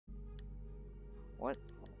What?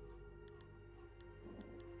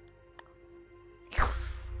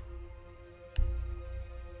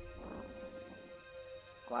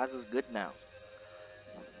 Glaz is good now.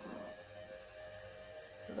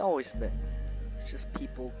 It's always been. It's just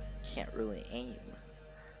people can't really aim.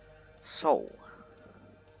 So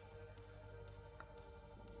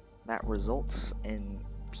that results in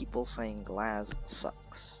people saying Glaz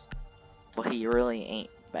sucks. But he really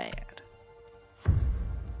ain't bad.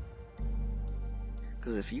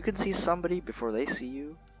 Because if you can see somebody before they see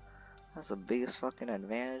you, that's the biggest fucking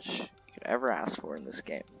advantage you could ever ask for in this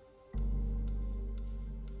game.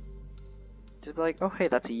 Just be like, oh hey,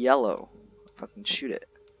 that's a yellow. Fucking shoot it.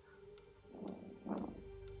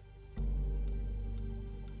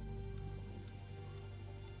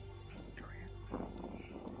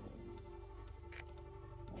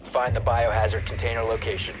 Find the biohazard container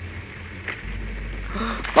location.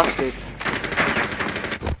 Busted.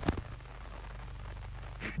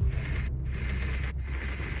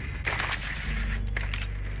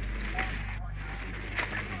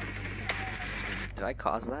 Did I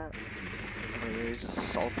cause that? Or it was just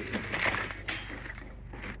salty.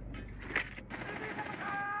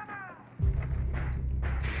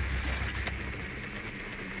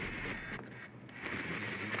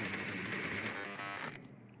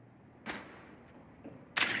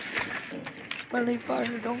 Friendly fire,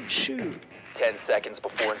 don't shoot. 10 seconds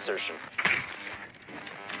before insertion.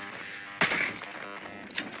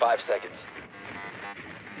 5 seconds.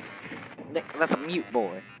 Nick, that's a mute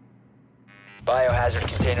boy. Biohazard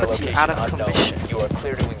container Puts you location out of unknown. commission. You are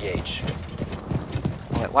clear to engage.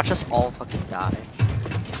 Alright, watch us all fucking die.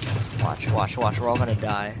 Watch, watch, watch, we're all gonna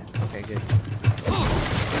die. Okay, good.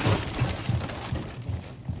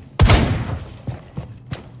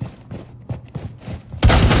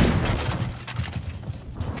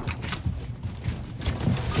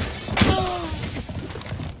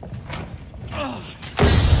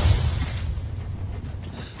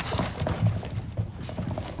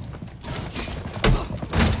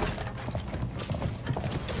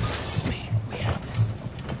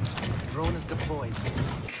 Drone is deployed.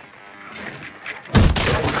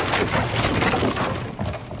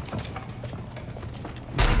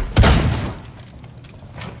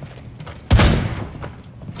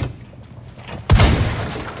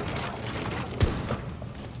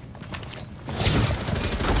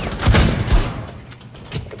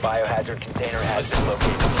 The biohazard container has been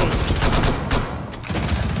located.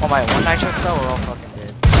 Oh my, one nitro cell, we're all fucking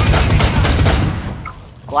dead.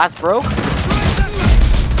 Glass broke?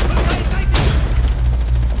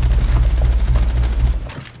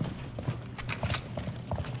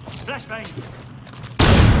 Flashbang!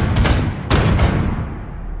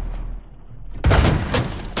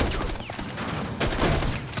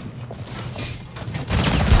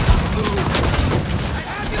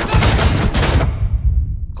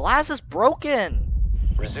 Glass is broken!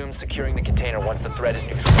 Resume securing the container once the threat is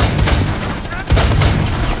neutralized.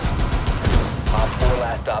 Op 4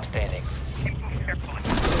 last stop standing.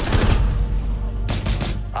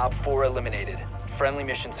 Op 4 eliminated. Friendly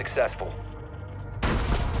mission successful.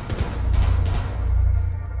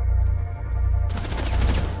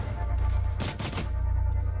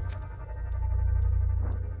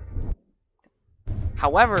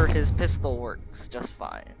 However, his pistol works just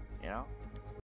fine, you know?